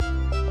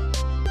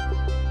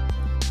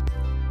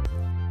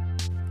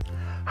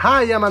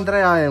Hi, I'm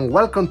Andrea and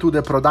welcome to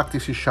the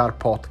Productive C#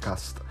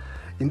 podcast.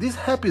 In this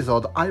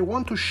episode, I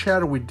want to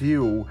share with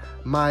you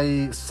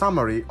my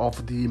summary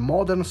of the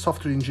Modern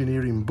Software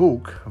Engineering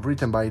book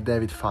written by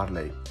David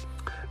Farley.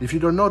 If you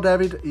don't know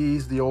David, he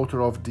is the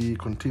author of the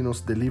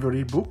Continuous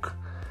Delivery book,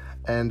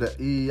 and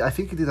I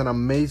think he did an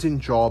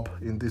amazing job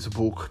in this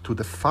book to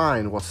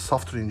define what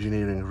software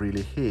engineering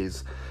really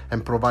is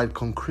and provide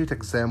concrete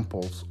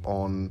examples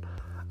on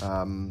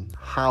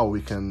how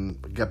we can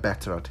get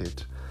better at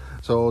it.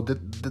 So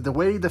the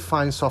way he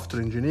defines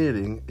software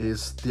engineering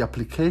is the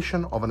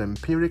application of an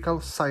empirical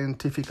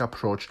scientific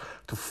approach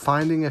to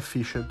finding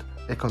efficient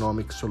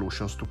economic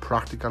solutions to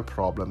practical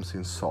problems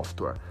in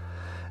software.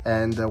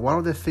 And one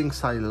of the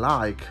things I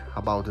like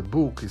about the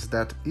book is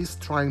that he's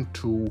trying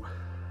to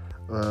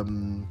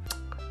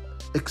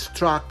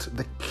extract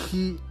the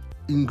key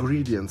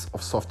ingredients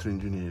of software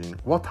engineering.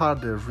 What are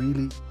the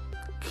really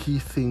key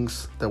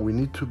things that we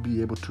need to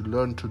be able to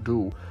learn to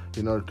do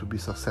in order to be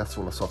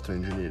successful at software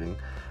engineering?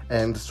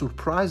 And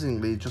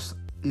surprisingly, just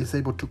is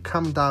able to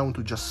come down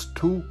to just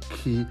two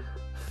key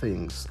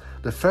things.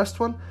 The first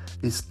one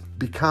is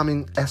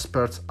becoming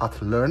experts at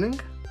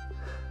learning,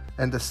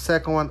 and the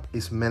second one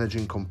is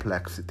managing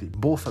complexity,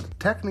 both at the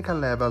technical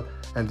level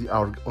and the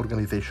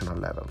organizational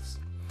levels.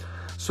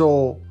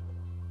 So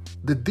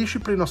the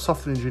discipline of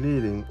software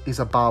engineering is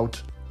about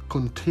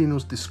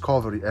continuous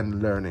discovery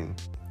and learning.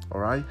 All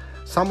right.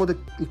 Some of the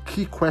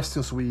key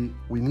questions we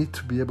need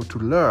to be able to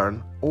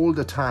learn all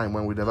the time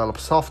when we develop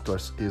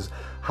softwares is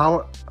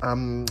how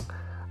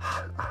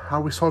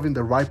are we solving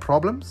the right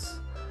problems?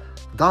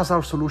 Does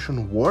our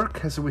solution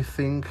work as we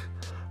think?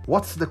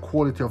 What's the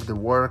quality of the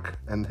work,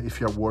 and if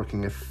you're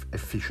working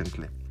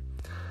efficiently?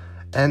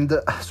 And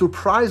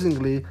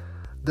surprisingly,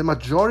 the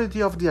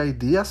majority of the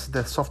ideas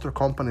that software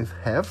companies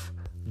have,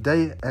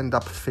 they end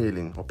up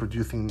failing or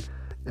producing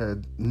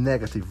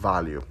negative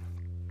value.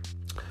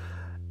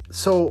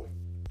 So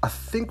I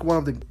think one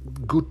of the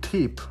good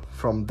tips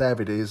from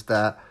David is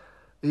that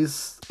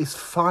it's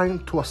fine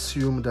to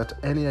assume that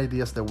any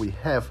ideas that we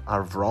have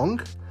are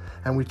wrong,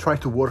 and we try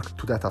to work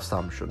to that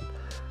assumption.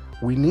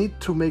 We need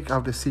to make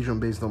our decision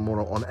based on more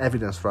on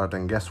evidence rather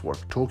than guesswork,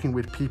 talking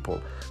with people,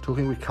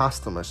 talking with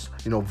customers,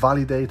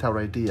 validate our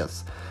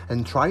ideas,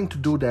 and trying to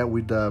do that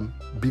with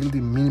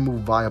building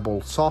minimum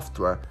viable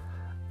software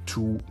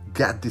to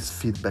get this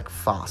feedback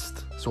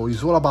fast. So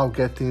it's all about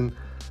getting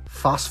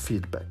fast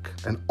feedback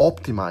and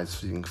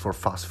optimizing for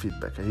fast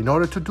feedback. And in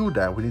order to do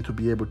that, we need to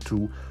be able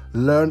to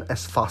learn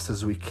as fast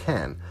as we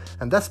can.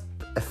 And that's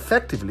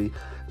effectively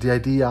the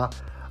idea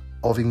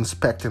of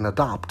inspect and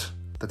adapt.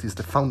 That is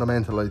the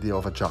fundamental idea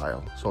of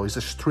Agile. So it's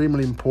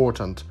extremely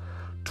important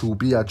to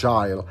be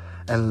agile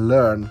and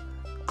learn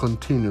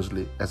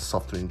continuously as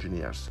software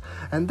engineers.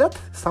 And that's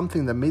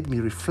something that made me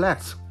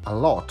reflect a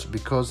lot,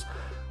 because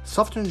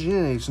software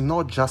engineering is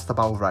not just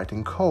about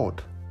writing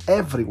code.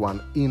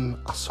 Everyone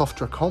in a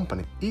software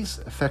company is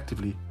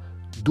effectively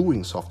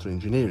doing software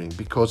engineering,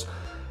 because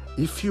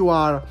if you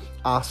are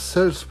a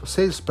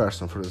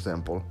salesperson, for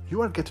example,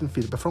 you are getting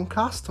feedback from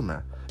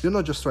customer. You're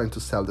not just trying to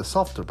sell the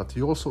software, but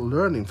you're also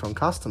learning from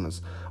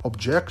customers,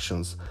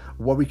 objections,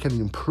 what we can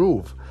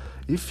improve.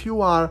 If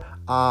you are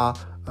a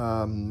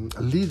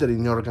leader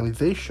in your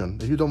organization,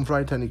 you don't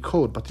write any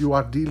code, but you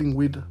are dealing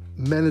with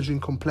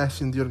managing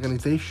complexity in the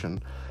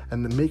organization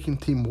and making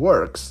team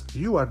works,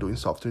 you are doing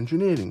software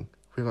engineering.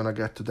 We're going to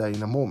get to that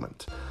in a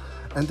moment.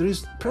 And there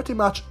is pretty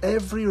much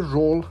every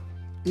role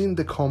in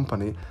the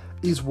company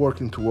is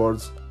working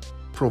towards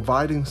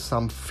providing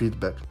some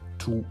feedback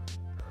to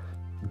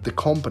the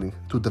company,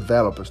 to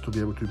developers, to be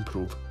able to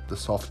improve the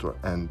software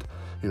and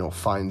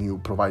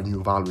provide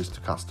new values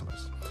to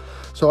customers.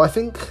 So I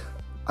think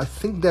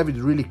David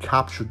really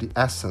captured the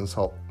essence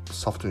of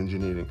software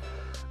engineering,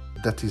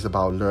 that is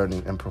about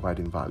learning and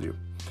providing value.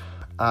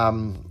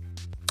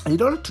 In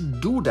order to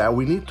do that,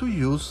 we need to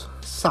use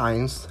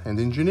science and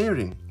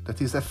engineering. That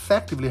is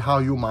effectively how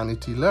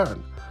humanity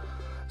learn.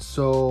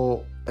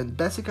 So, and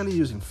basically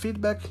using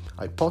feedback,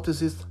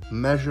 hypothesis,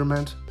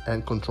 measurement,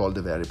 and control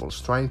the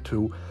variables, trying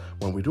to,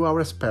 when we do our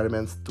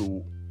experiments,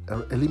 to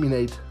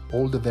eliminate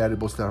all the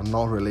variables that are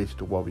not related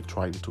to what we're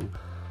trying to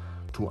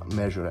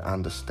measure and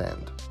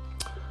understand.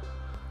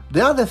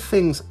 The other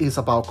things is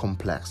about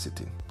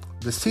complexity.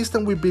 The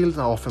systems we build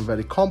are often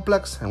very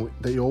complex, and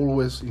they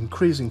always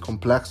increase in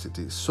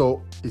complexity.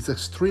 So it's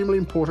extremely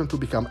important to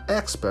become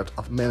expert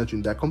at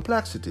managing that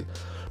complexity.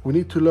 We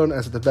need to learn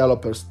as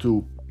developers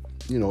to,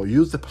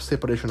 use the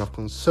separation of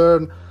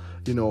concern,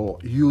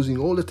 using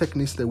all the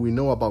techniques that we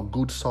know about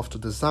good software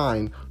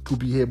design to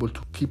be able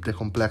to keep the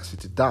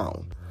complexity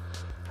down.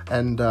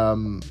 And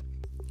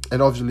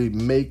obviously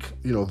make,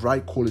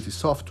 right quality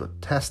software,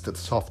 tested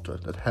software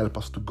that help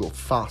us to go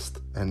fast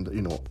and,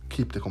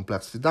 keep the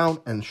complexity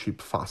down and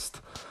ship fast.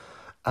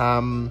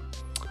 And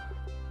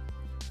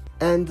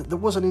there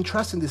was an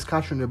interesting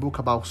discussion in the book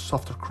about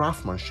software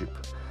craftsmanship.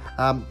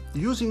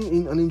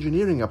 Using an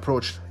engineering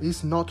approach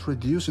is not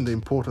reducing the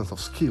importance of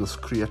skills,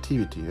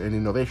 creativity, and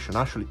innovation.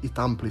 Actually, it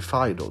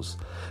amplifies those.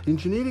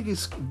 Engineering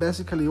is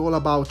basically all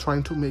about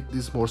trying to make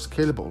this more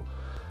scalable.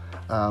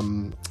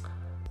 And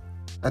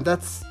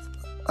that's,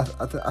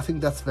 I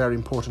think that's very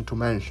important to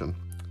mention.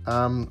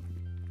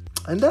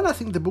 And then I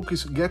think the book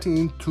is getting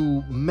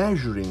into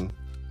measuring,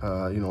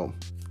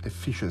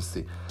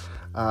 efficiency.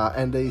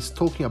 And is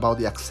talking about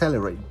the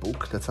Accelerate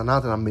book. That's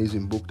another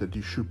amazing book that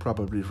you should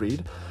probably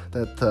read,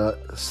 that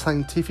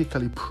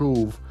scientifically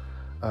prove,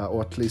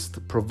 or at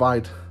least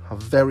provide a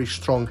very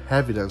strong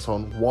evidence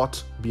on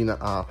what being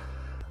a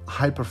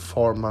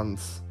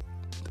high-performance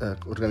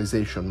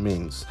organization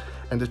means.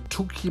 And the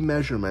two key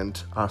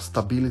measurements are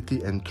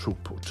stability and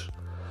throughput.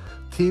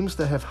 Teams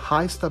that have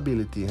high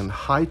stability and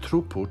high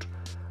throughput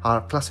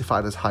are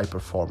classified as high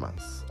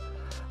performance.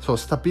 So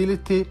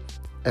stability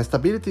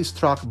is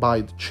tracked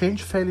by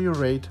change failure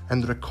rate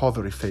and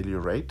recovery failure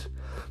rate.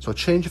 So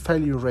change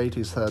failure rate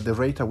is the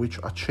rate at which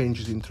a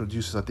change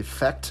introduces a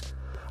defect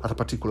at a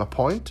particular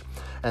point,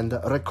 and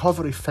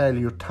recovery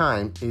failure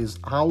time is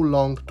how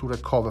long to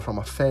recover from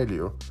a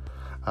failure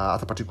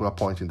at a particular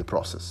point in the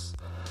process.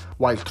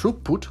 While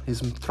throughput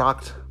is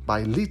tracked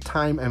by lead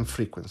time and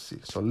frequency.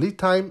 So lead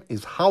time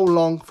is how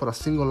long for a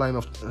single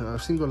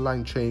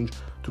line change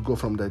to go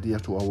from the idea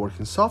to our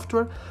working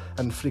software,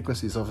 and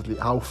frequency is obviously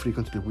how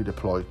frequently we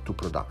deploy to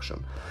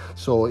production.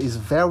 So it's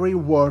very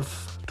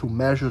worth to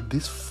measure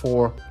these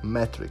four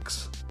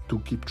metrics to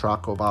keep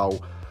track of how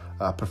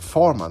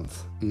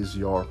performance is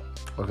your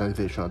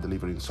organization at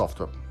delivering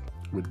software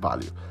with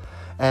value.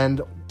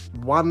 And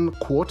one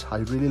quote I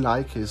really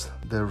like is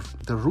the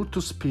route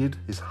to speed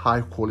is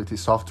high quality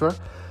software.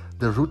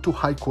 The route to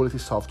high quality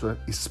software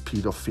is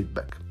speed of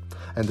feedback.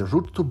 And the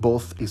route to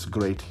both is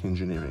great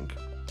engineering.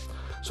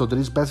 So there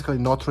is basically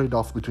no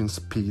trade-off between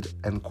speed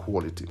and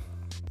quality.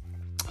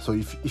 So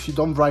if you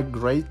don't write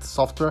great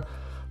software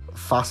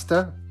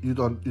faster, you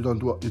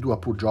do a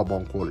poor job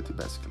on quality,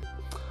 basically.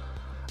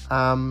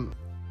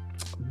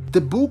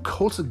 The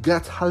book also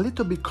gets a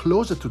little bit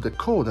closer to the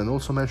code and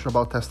also mention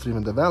about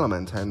test-driven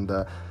development and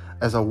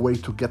as a way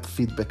to get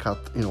feedback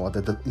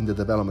in the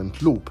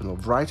development loop.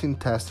 Writing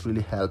tests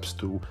really helps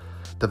to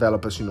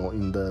developers,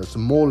 in the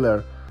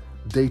smaller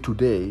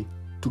day-to-day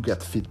to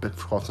get feedback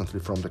constantly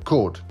from the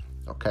code.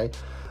 Okay,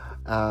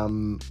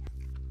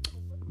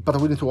 but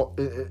we need to.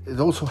 It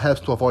also helps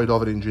to avoid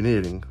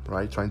over-engineering,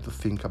 right? Trying to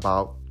think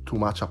about too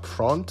much up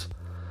front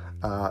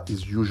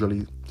is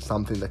usually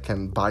something that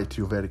can bite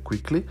you very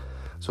quickly.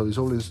 So it's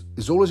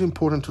always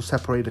important to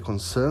separate the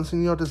concerns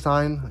in your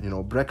design.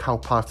 Break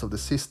out parts of the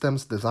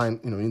systems, design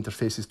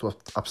interfaces to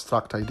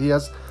abstract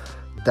ideas.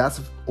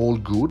 That's all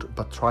good,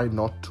 but try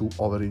not to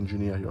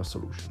over-engineer your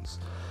solutions.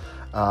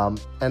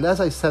 And as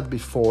I said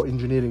before,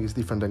 engineering is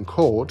different than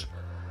code.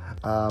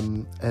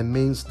 And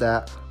means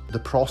that the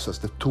process,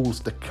 the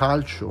tools, the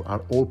culture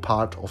are all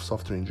part of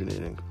software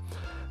engineering.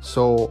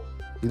 So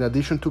in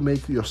addition to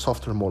make your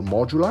software more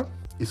modular,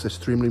 it's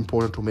extremely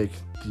important to make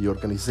the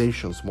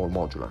organizations more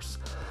modular.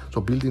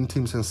 So building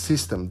teams and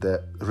systems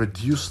that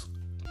reduce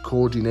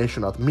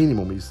coordination at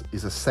minimum is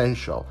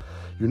essential.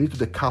 You need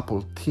to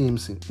decouple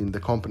teams in the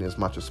company as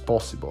much as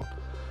possible.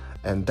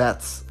 And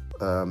that's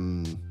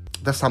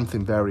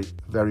something very,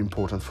 very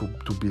important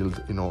to build,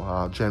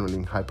 a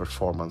genuinely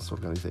high-performance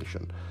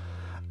organization.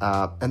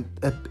 And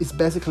it's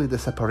basically the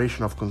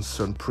separation of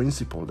concern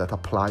principle that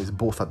applies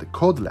both at the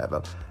code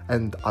level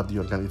and at the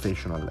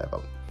organizational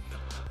level.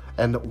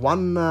 And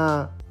one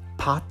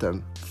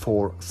pattern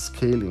for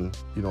scaling,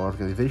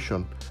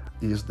 organization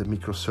is the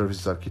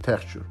microservices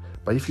architecture.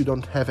 But if you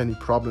don't have any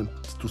problem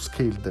to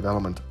scale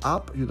development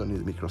up, you don't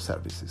need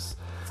microservices.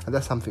 And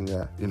that's something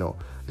that,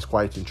 is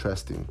quite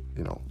interesting,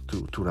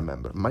 to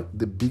remember.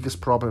 The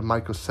biggest problem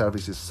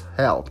microservices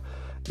help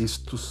is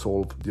to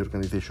solve the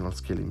organizational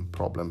scaling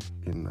problem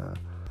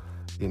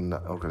in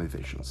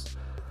organizations.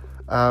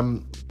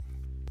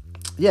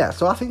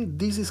 So I think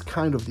this is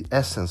kind of the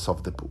essence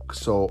of the book.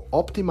 So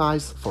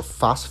optimize for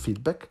fast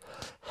feedback.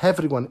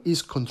 Everyone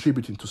is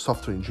contributing to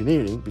software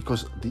engineering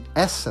because the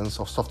essence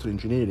of software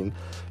engineering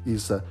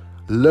is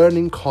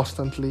learning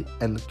constantly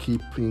and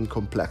keeping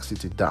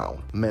complexity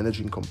down,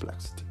 managing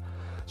complexity.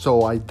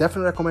 So I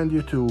definitely recommend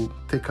you to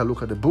take a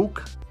look at the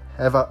book,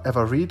 have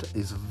a read.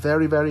 It's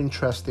very, very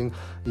interesting.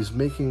 Is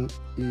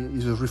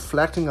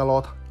reflecting a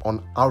lot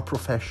on our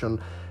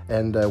profession,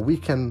 and we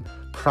can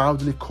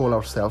proudly call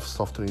ourselves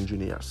software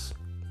engineers.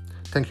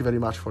 Thank you very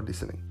much for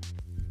listening.